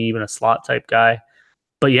or maybe even a slot type guy.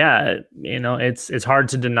 But yeah, it's hard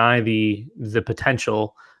to deny the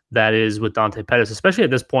potential that is with Dante Pettis, especially at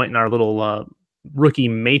this point in our little rookie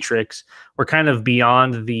matrix. We're kind of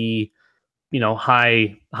beyond the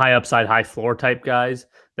high upside, high floor type guys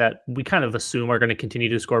that we kind of assume are going to continue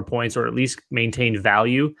to score points or at least maintain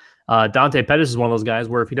value. Dante Pettis is one of those guys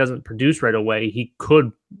where if he doesn't produce right away, he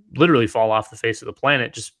could literally fall off the face of the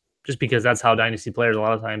planet just because that's how dynasty players a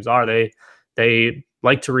lot of times are. They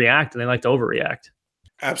like to react and they like to overreact.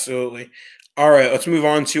 Absolutely. All right, let's move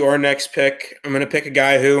on to our next pick. I'm going to pick a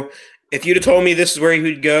guy who, if you'd have told me this is where he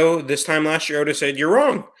would go this time last year, I would have said, you're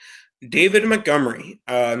wrong. David Montgomery.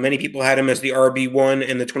 Many people had him as the RB1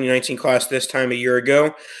 in the 2019 class this time a year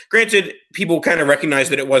ago. Granted, people kind of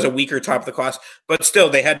recognized that it was a weaker top of the class, but still,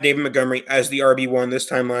 they had David Montgomery as the RB1 this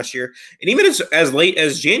time last year. And even as late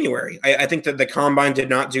as January, I think that the Combine did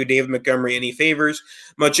not do David Montgomery any favors.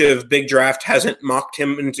 Much of Big Draft hasn't mocked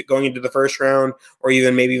him into going into the first round or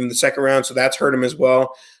maybe even the second round, so that's hurt him as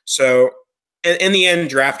well. So in the end,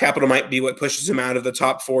 draft capital might be what pushes him out of the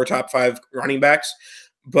top 4, top 5 running backs.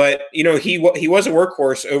 But he was a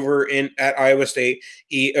workhorse over at Iowa State.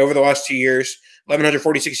 He over the last 2 years,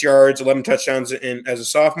 1,146 yards, 11 touchdowns as a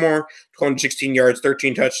sophomore, 216 yards,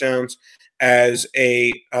 13 touchdowns as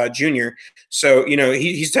a junior. So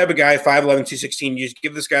he's the type of guy, 5'11", 216. You just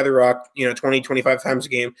give this guy the rock, 20, 25 times a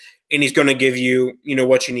game, and he's going to give you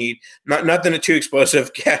what you need. Nothing too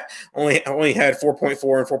explosive. only had 4.4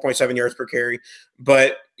 and 4.7 yards per carry,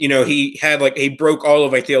 but he had he broke all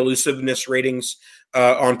of the elusiveness ratings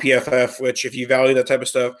on PFF, which if you value that type of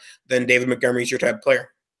stuff, then David Montgomery is your type of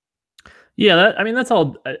player. Yeah, that's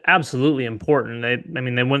all absolutely important.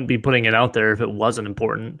 They wouldn't be putting it out there if it wasn't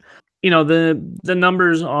important. The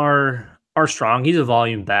numbers are strong. He's a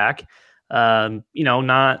volume back. Not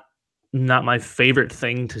my favorite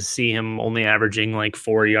thing to see him only averaging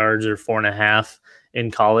 4 yards or 4.5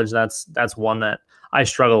 in college. That's one that I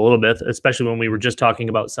struggle a little bit, especially when we were just talking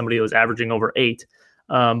about somebody who was averaging over 8.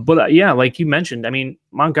 But like you mentioned,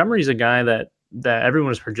 Montgomery's a guy that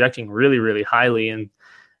everyone is projecting really, really highly. And,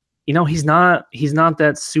 he's not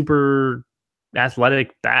that super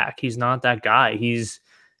athletic back. He's not that guy. He's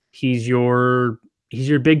your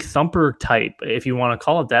big thumper type, if you want to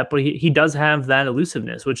call it that. But he does have that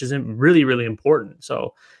elusiveness, which is really, really important.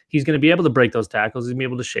 So he's going to be able to break those tackles. He's going to be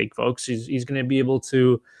able to shake folks. He's going to be able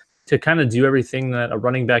to kind of do everything that a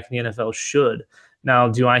running back in the NFL should. Now,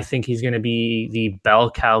 do I think he's going to be the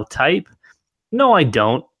bell cow type? No, I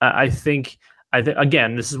don't. I think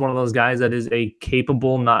again, this is one of those guys that is a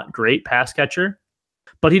capable, not great pass catcher,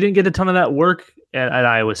 but he didn't get a ton of that work at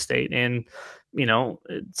Iowa State. And,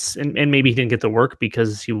 and maybe he didn't get the work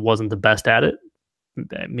because he wasn't the best at it.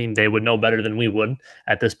 They would know better than we would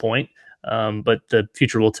at this point. But the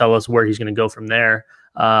future will tell us where he's going to go from there.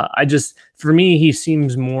 For me, he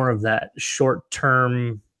seems more of that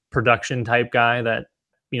short-term production type guy that,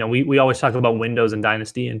 we always talk about windows and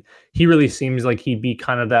dynasty, and he really seems like he'd be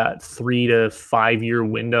kind of that 3 to 5 year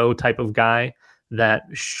window type of guy, that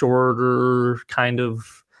shorter kind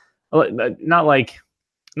of, not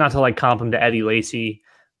to comp him to Eddie Lacy,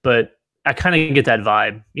 but I kind of get that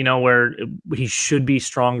vibe, where he should be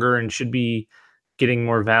stronger and should be getting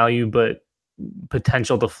more value, but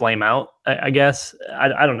potential to flame out, I guess.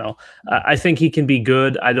 I don't know. I think he can be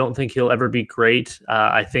good. I don't think he'll ever be great.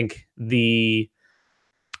 I think the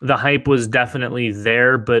hype was definitely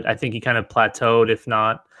there, but I think he kind of plateaued. If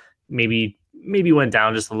not, maybe went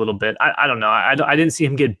down just a little bit. I don't know. I didn't see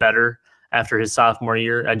him get better after his sophomore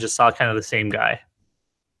year. I just saw kind of the same guy.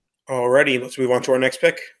 Alrighty, let's move on to our next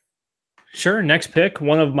pick. Sure. Next pick,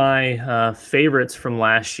 one of my favorites from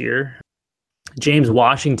last year. James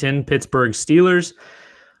Washington, Pittsburgh Steelers.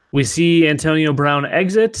 We see Antonio Brown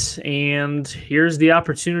exit, and here's the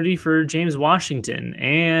opportunity for James Washington.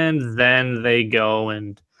 And then they go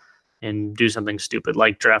and do something stupid,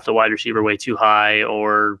 like draft a wide receiver way too high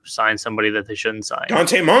or sign somebody that they shouldn't sign.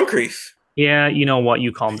 Dante Moncrief. Yeah, you know what?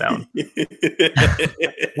 You calm down.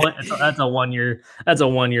 That's a 1 year. That's a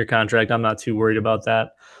 1 year contract. I'm not too worried about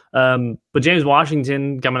that. But James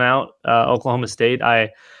Washington coming out, Oklahoma State. I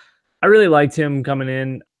really liked him coming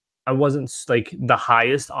in. I wasn't the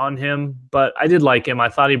highest on him, but I did like him. I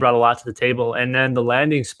thought he brought a lot to the table. And then the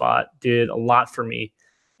landing spot did a lot for me.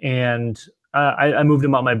 And I moved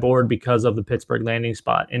him on my board because of the Pittsburgh landing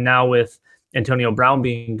spot. And now with Antonio Brown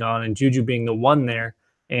being gone and Juju being the one there,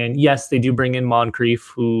 and yes, they do bring in Moncrief,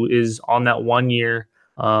 who is on that 1 year,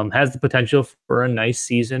 has the potential for a nice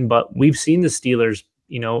season. But we've seen the Steelers,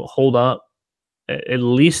 hold up at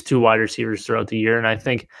least 2 wide receivers throughout the year. And I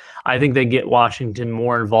think they get Washington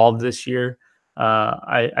more involved this year.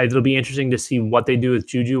 It'll be interesting to see what they do with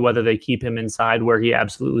Juju, whether they keep him inside where he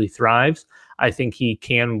absolutely thrives. I think he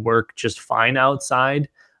can work just fine outside,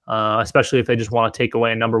 especially if they just want to take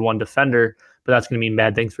away a number 1 defender, but that's going to mean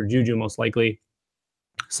bad things for Juju most likely.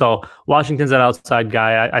 So Washington's that outside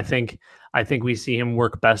guy. I think we see him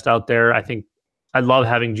work best out there. I love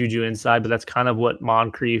having Juju inside, but that's kind of what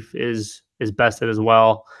Moncrief is best at as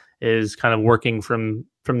well, is kind of working from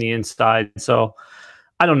the inside. So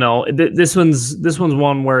I don't know. This one's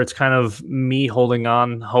one where it's kind of me holding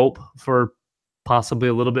on hope for possibly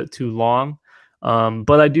a little bit too long.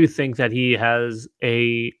 But I do think that he has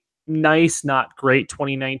a nice, not great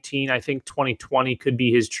 2019. I think 2020 could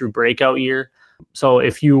be his true breakout year. So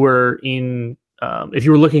if you were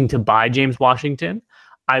looking to buy James Washington,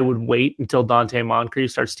 I would wait until Dante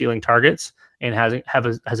Moncrief starts stealing targets and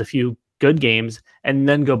has a few good games, and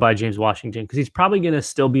then go buy James Washington, because he's probably going to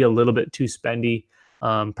still be a little bit too spendy.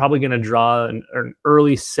 Probably going to draw an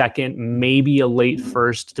early second, maybe a late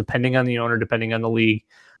first, depending on the owner, depending on the league.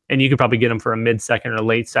 And you could probably get him for a mid-second or a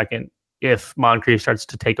late second if Moncrief starts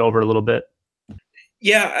to take over a little bit.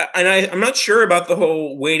 Yeah, and I'm not sure about the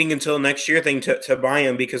whole waiting until next year thing to buy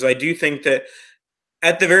him, because I do think that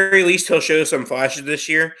at the very least he'll show some flashes this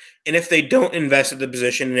year. And if they don't invest at the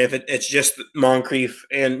position, and if it's just Moncrief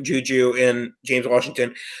and Juju and James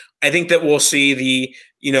Washington, I think that we'll see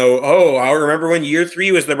I remember when year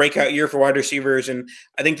 3 was the breakout year for wide receivers. And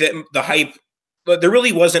I think that the hype, but there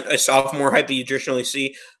really wasn't a sophomore hype that you traditionally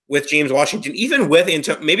see with James Washington, even with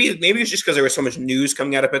maybe it's just because there was so much news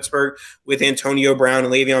coming out of Pittsburgh with Antonio Brown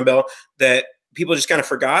and Le'Veon Bell that people just kind of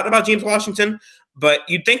forgot about James Washington. But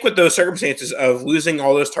you'd think with those circumstances of losing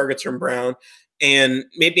all those targets from Brown, and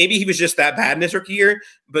maybe he was just that bad in his rookie year,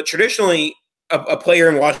 but traditionally a player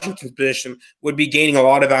in Washington's position would be gaining a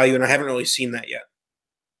lot of value, and I haven't really seen that yet.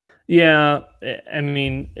 Yeah, I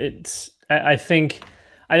mean, I think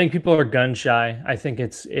people are gun shy. I think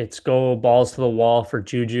it's go balls to the wall for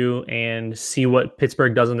Juju and see what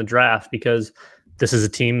Pittsburgh does in the draft, because this is a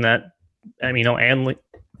team that,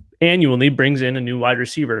 annually brings in a new wide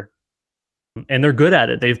receiver, and they're good at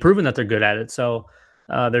it. They've proven that they're good at it. So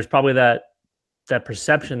there's probably that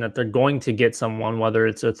perception that they're going to get someone, whether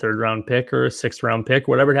it's a 3rd round pick or a 6th round pick,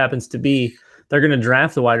 whatever it happens to be. They're going to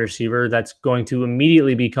draft the wide receiver that's going to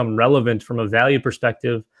immediately become relevant from a value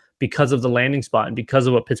perspective because of the landing spot and because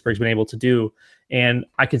of what Pittsburgh's been able to do. And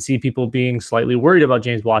I could see people being slightly worried about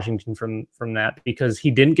James Washington from that, because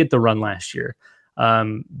he didn't get the run last year.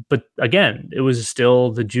 But again, it was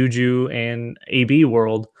still the Juju and AB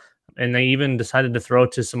world. And they even decided to throw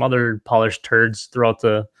to some other polished turds throughout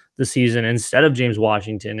the season instead of James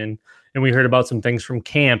Washington. And we heard about some things from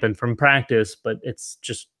camp and from practice, but it's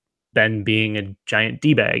just been being a giant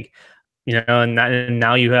D-bag. And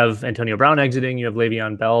now you have Antonio Brown exiting. You have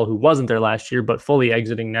Le'Veon Bell, who wasn't there last year, but fully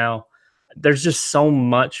exiting now. There's just so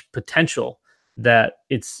much potential that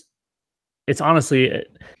it's honestly,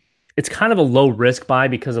 it's kind of a low risk buy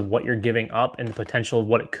because of what you're giving up and the potential of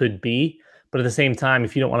what it could be. But at the same time,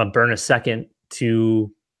 if you don't want to burn a second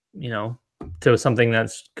to something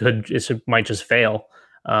that's good, it might just fail.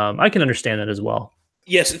 I can understand that as well.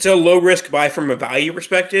 Yes, it's a low risk buy from a value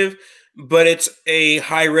perspective, but it's a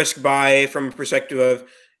high risk buy from a perspective of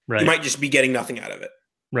you might just be getting nothing out of it.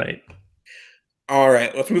 Right. All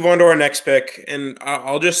right, let's move on to our next pick. And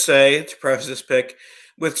I'll just say, to preface this pick,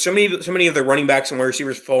 with so many of the running backs and wide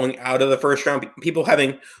receivers falling out of the first round, people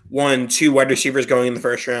having 1-2 wide receivers going in the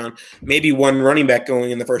first round, maybe 1 running back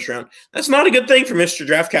going in the first round, that's not a good thing for Mr.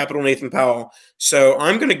 Draft Capital, Nathan Powell. So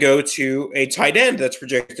I'm going to go to a tight end that's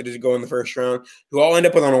projected to go in the first round, who I'll end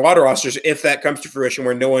up with on a lot of rosters if that comes to fruition,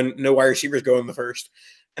 where no wide receivers go in the first.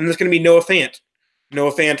 And that's going to be Noah Fant.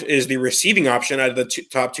 Noah Fant is the receiving option out of the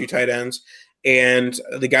top 2 tight ends, and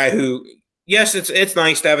the guy who, yes, it's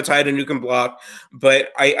nice to have a tight end who can block, but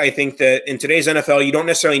I think that in today's NFL, you don't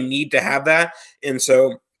necessarily need to have that. And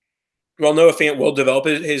so, while Noah Fant will develop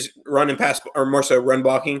his run and pass, or more so run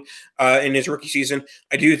blocking in his rookie season,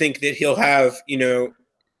 I do think that he'll have,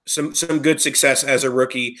 some good success as a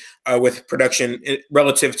rookie with production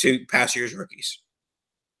relative to past year's rookies.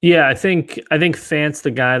 Yeah, I think Fant's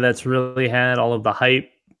the guy that's really had all of the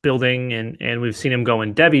hype building, and we've seen him go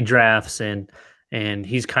in Devy drafts, and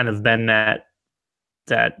he's kind of been that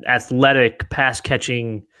athletic pass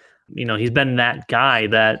catching, he's been that guy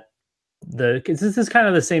that this is kind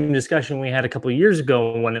of the same discussion we had a couple of years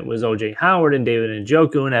ago when it was OJ Howard and David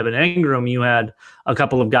Njoku and Evan Engram. You had a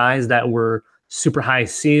couple of guys that were super high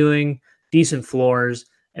ceiling, decent floors,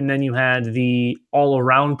 and then you had the all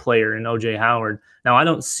around player in OJ Howard. Now I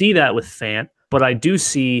don't see that with Fant, but I do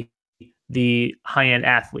see the high end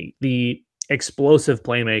athlete, the explosive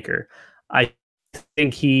playmaker. I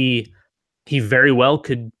think he very well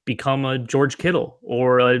could become a George Kittle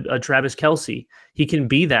or a Travis Kelce. He can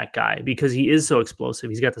be that guy because he is so explosive.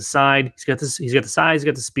 He's got the size, he's got the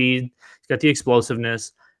speed, he's got the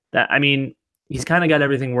explosiveness. he's kind of got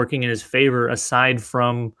everything working in his favor aside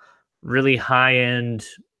from really high end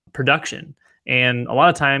production. And a lot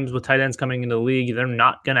of times with tight ends coming into the league, they're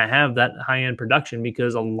not going to have that high end production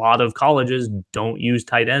because a lot of colleges don't use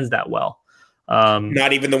tight ends that well.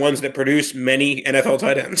 Not even the ones that produce many NFL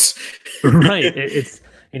tight ends. Right. It's,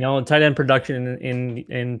 tight end production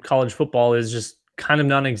in college football is just kind of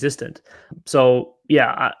non-existent. So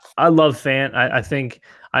yeah, I love Fant. I think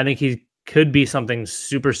he could be something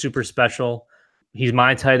super, super special. He's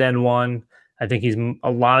my tight end one. I think he's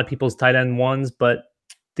a lot of people's tight end ones, but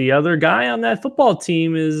the other guy on that football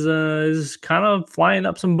team is kind of flying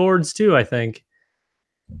up some boards too, I think.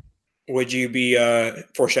 Would you be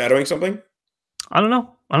foreshadowing something? I don't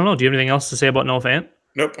know. Do you have anything else to say about Noah Fant?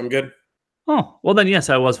 Nope, I'm good. Oh, well then, yes,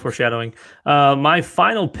 I was foreshadowing. My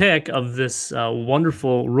final pick of this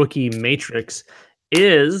wonderful rookie matrix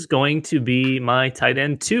is going to be my tight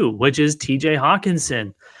end 2, which is TJ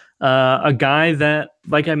Hawkinson. A guy that,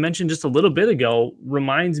 like I mentioned just a little bit ago,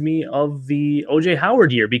 reminds me of the OJ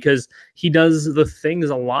Howard year because he does the things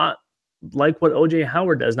a lot like what OJ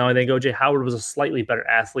Howard does. Now, I think OJ Howard was a slightly better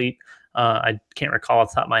athlete. I can't recall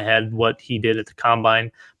off the top of my head what he did at the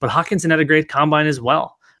combine, but Hawkinson had a great combine as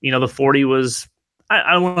well. The 40 was,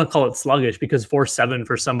 I don't want to call it sluggish because 4.7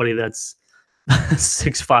 for somebody that's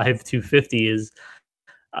 6'5", 250 is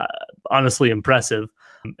honestly impressive.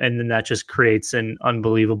 And then that just creates an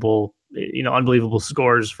unbelievable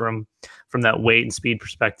scores from that weight and speed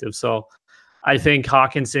perspective. So I think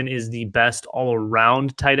Hawkinson is the best all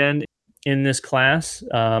around tight end in this class.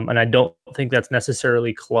 And I don't think that's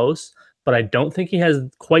necessarily close, but I don't think he has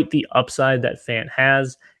quite the upside that Fant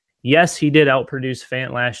has. Yes, he did outproduce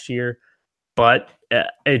Fant last year, but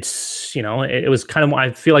it's, it was kind of,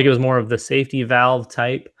 I feel like it was more of the safety valve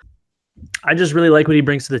type. I just really like what he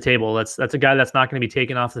brings to the table. That's a guy that's not going to be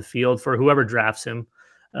taken off the field for whoever drafts him.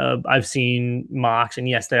 I've seen mocks, and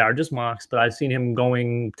yes, they are just mocks, but I've seen him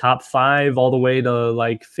going top 5 all the way to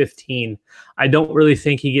like 15. I don't really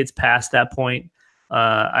think he gets past that point.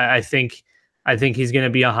 I think he's going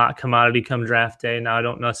to be a hot commodity come draft day. Now, I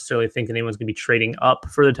don't necessarily think anyone's going to be trading up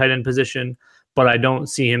for the tight end position, but I don't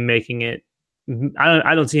see him making it.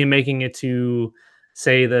 I don't see him making it to,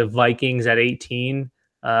 say, the Vikings at 18.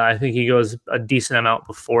 I think he goes a decent amount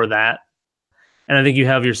before that. And I think you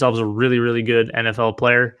have yourselves a really, really good NFL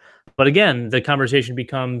player. But again, the conversation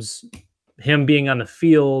becomes him being on the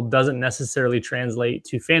field doesn't necessarily translate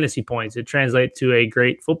to fantasy points. It translates to a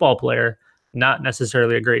great football player, not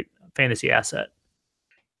necessarily a great fantasy asset.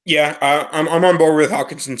 Yeah, I'm on board with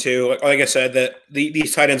Hawkinson too. Like I said, that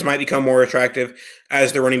these tight ends might become more attractive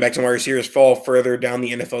as the running backs and wide receivers fall further down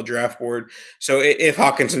the NFL draft board. So if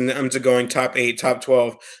Hawkinson ends up going top 8, top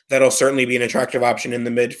 12, that'll certainly be an attractive option in the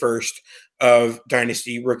mid first of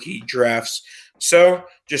dynasty rookie drafts. So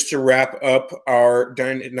just to wrap up our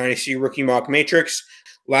dynasty rookie mock matrix,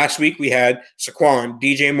 last week we had Saquon,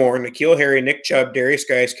 DJ Moore, N'Keal Harry, Nick Chubb, Darius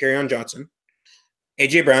Guice, Kerryon Johnson,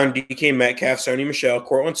 A.J. Brown, DK Metcalf, Sony Michel,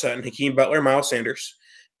 Cortland Sutton, Hakeem Butler, Miles Sanders.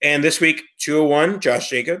 And this week, 201, Josh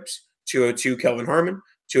Jacobs, 202, Kelvin Harmon,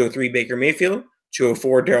 203, Baker Mayfield,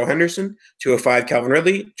 204, Darrell Henderson, 205, Calvin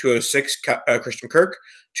Ridley, 206, Christian Kirk,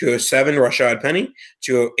 207, Rashad Penny,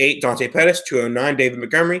 208, Dante Pettis, 209, David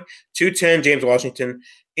Montgomery, 210, James Washington,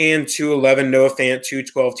 and 211, Noah Fant,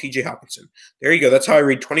 212, TJ Hawkinson. There you go. That's how I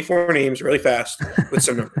read 24 names really fast with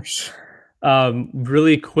some numbers.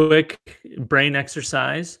 Really quick brain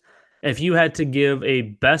exercise. If you had to give a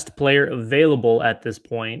best player available at this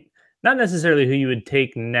point, not necessarily who you would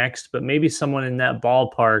take next, but maybe someone in that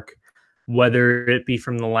ballpark, whether it be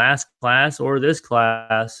from the last class or this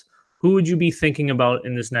class, who would you be thinking about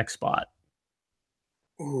in this next spot?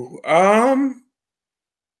 Ooh, I'm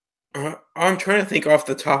trying to think off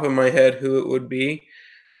the top of my head who it would be.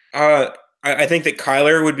 I think that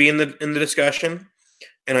Kyler would be in the discussion.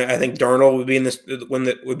 And I think Darnold would be in this one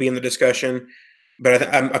that would be in the discussion, but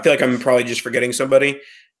I feel like I'm probably just forgetting somebody.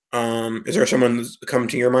 Is there someone that's come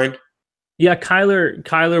to your mind? Yeah,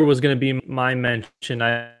 Kyler was going to be my mention.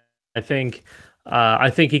 I think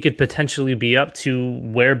he could potentially be up to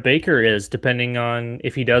where Baker is, depending on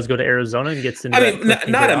if he does go to Arizona and gets into. I mean,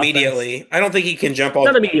 not immediately. Offense. I don't think he can jump all.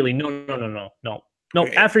 Not immediately. No.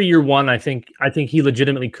 Okay. After year one, I think he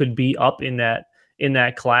legitimately could be up in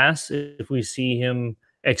that class if we see him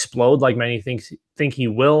explode like many think he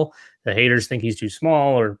will. The haters think he's too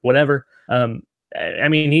small or whatever. I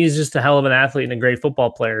mean, he's just a hell of an athlete and a great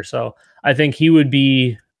football player. So I think he would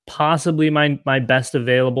be possibly my best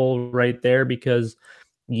available right there because,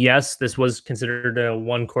 yes, this was considered a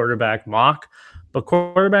one quarterback mock, but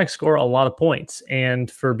quarterbacks score a lot of points.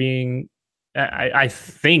 And for being I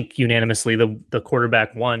think unanimously the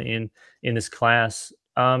quarterback one in this class.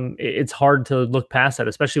 It's hard to look past that,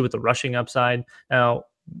 especially with the rushing upside. Now,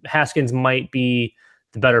 Haskins might be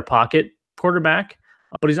the better pocket quarterback,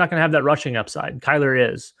 but he's not going to have that rushing upside.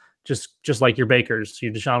 Kyler is just like your Bakers,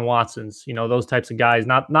 your Deshaun Watsons, those types of guys.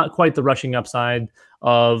 Not quite the rushing upside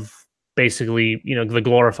of basically the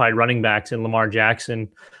glorified running backs in Lamar Jackson,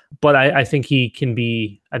 but I think he can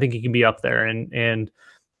be. I think he can be up there, and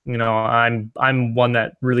I'm one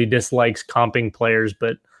that really dislikes comping players,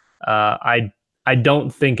 but I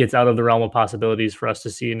don't think it's out of the realm of possibilities for us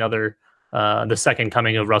to see another the second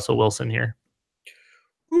coming of Russell Wilson here.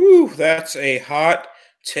 Ooh, that's a hot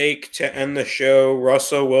take to end the show.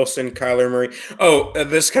 Russell Wilson, Kyler Murray. Oh,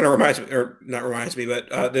 this kind of reminds me, or not reminds me,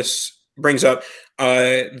 but this brings up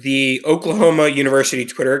the Oklahoma University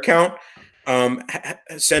Twitter account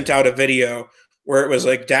sent out a video where it was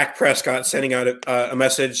like Dak Prescott sending out a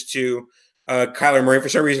message to Kyler Murray. For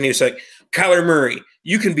some reason, he was like, Kyler Murray,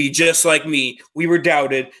 you can be just like me. We were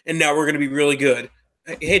doubted, and now we're going to be really good.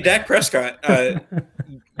 Hey, Dak Prescott,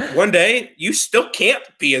 one day you still can't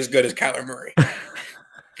be as good as Kyler Murray.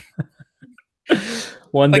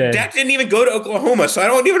 One day. Dak didn't even go to Oklahoma, so I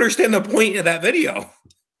don't even understand the point of that video.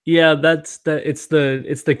 Yeah, it's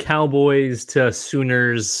the Cowboys to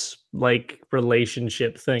Sooners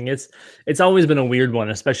relationship thing. It's always been a weird one,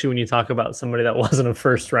 especially when you talk about somebody that wasn't a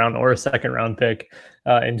first round or a second round pick,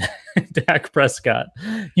 and Dak Prescott.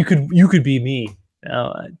 You could be me.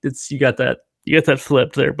 You got that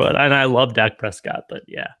flip there, but and I love Dak Prescott, but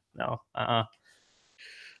yeah, no.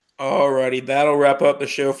 Alrighty, that'll wrap up the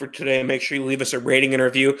show for today. Make sure you leave us a rating and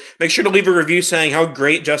review. Make sure to leave a review saying how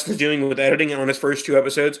great Justin's doing with editing on his first 2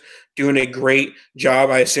 episodes. Doing a great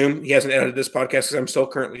job, I assume. He hasn't edited this podcast because I'm still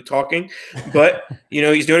currently talking. But,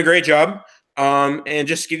 he's doing a great job. And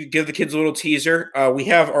just give the kids a little teaser. We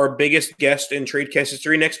have our biggest guest in TradeCast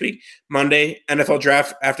history next week, Monday, NFL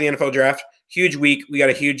Draft. After the NFL Draft, huge week. We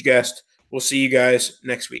got a huge guest. We'll see you guys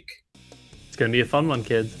next week. It's going to be a fun one,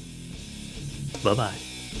 kids. Bye-bye.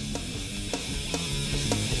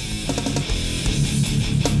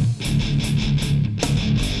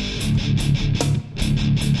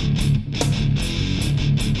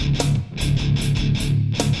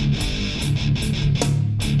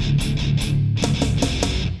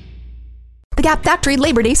 The Gap Factory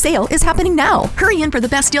Labor Day sale is happening now. Hurry in for the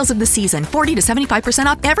best deals of the season, 40 to 75%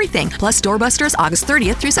 off everything, plus doorbusters August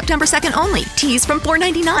 30th through September 2nd only. Tees from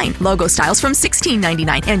 $4.99, logo styles from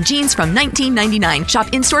 $16.99, and jeans from $19.99.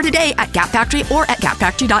 Shop in-store today at Gap Factory or at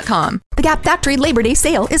gapfactory.com. The Gap Factory Labor Day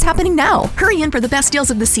sale is happening now. Hurry in for the best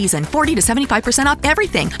deals of the season, 40 to 75% off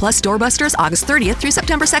everything, plus doorbusters August 30th through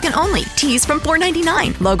September 2nd only. Tees from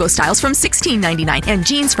 $4.99, logo styles from $16.99, and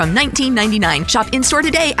jeans from $19.99. Shop in-store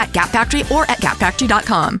today at Gap Factory or at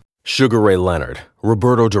gapfactory.com. Sugar Ray Leonard,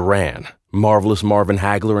 Roberto Duran, Marvelous Marvin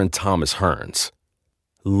Hagler, and Thomas Hearns.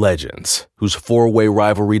 Legends, whose 4-way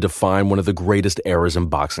rivalry defined one of the greatest eras in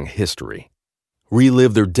boxing history.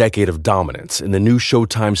 Relive their decade of dominance in the new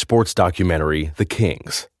Showtime sports documentary, The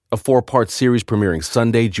Kings, a 4-part series premiering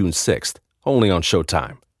Sunday, June 6th, only on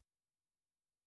Showtime.